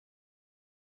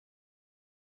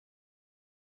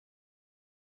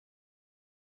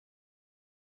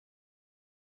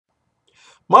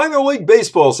Minor League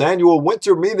Baseball's annual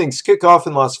winter meetings kick off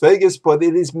in Las Vegas, but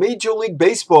it is Major League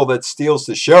Baseball that steals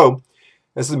the show,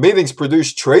 as the meetings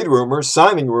produce trade rumors,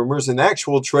 signing rumors, and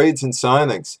actual trades and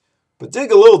signings. But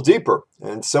dig a little deeper,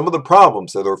 and some of the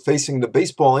problems that are facing the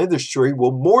baseball industry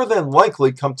will more than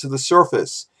likely come to the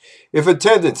surface. If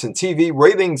attendance and TV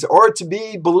ratings are to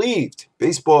be believed,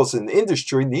 baseball as an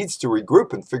industry needs to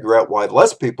regroup and figure out why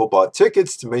less people bought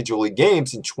tickets to Major League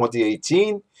games in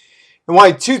 2018, and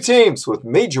why two teams with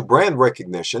major brand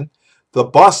recognition, the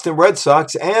Boston Red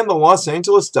Sox and the Los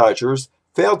Angeles Dodgers,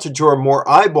 failed to draw more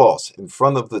eyeballs in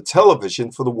front of the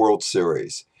television for the World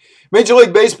Series. Major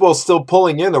League Baseball is still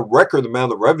pulling in a record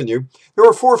amount of revenue. There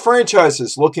are 4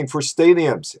 franchises looking for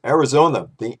stadiums: Arizona,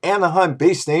 the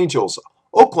Anaheim-based Angels,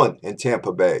 Oakland, and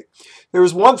Tampa Bay. There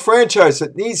is one franchise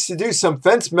that needs to do some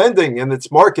fence mending in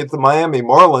its market, the Miami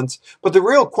Marlins, but the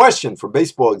real question for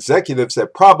baseball executives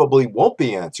that probably won't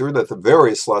be answered at the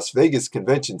various Las Vegas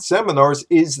convention seminars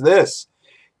is this: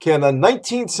 can a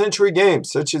 19th century game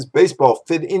such as baseball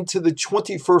fit into the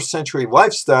 21st century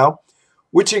lifestyle,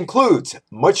 which includes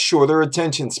much shorter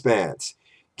attention spans?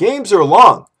 Games are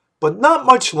long, but not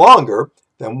much longer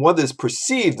than what is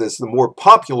perceived as the more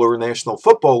popular National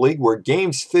Football League, where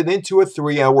games fit into a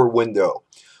 3-hour window.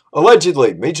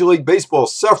 Allegedly, Major League Baseball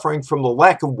is suffering from the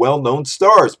lack of well-known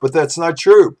stars, but that's not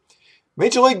true.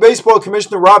 Major League Baseball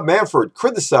Commissioner Rob Manfred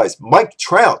criticized Mike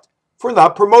Trout for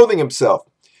not promoting himself.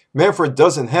 Manfred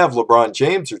doesn't have LeBron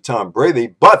James or Tom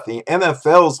Brady, but the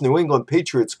NFL's New England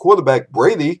Patriots quarterback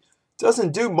Brady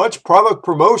doesn't do much product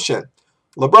promotion.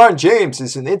 LeBron James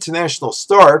is an international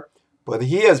star, but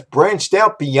he has branched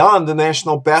out beyond the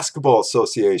National Basketball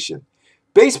Association.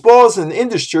 Baseball as an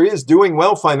industry is doing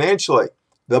well financially.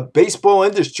 The baseball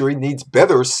industry needs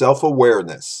better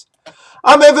self-awareness.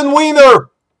 I'm Evan Weiner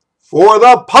for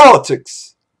the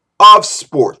Politics of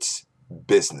Sports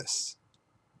Business.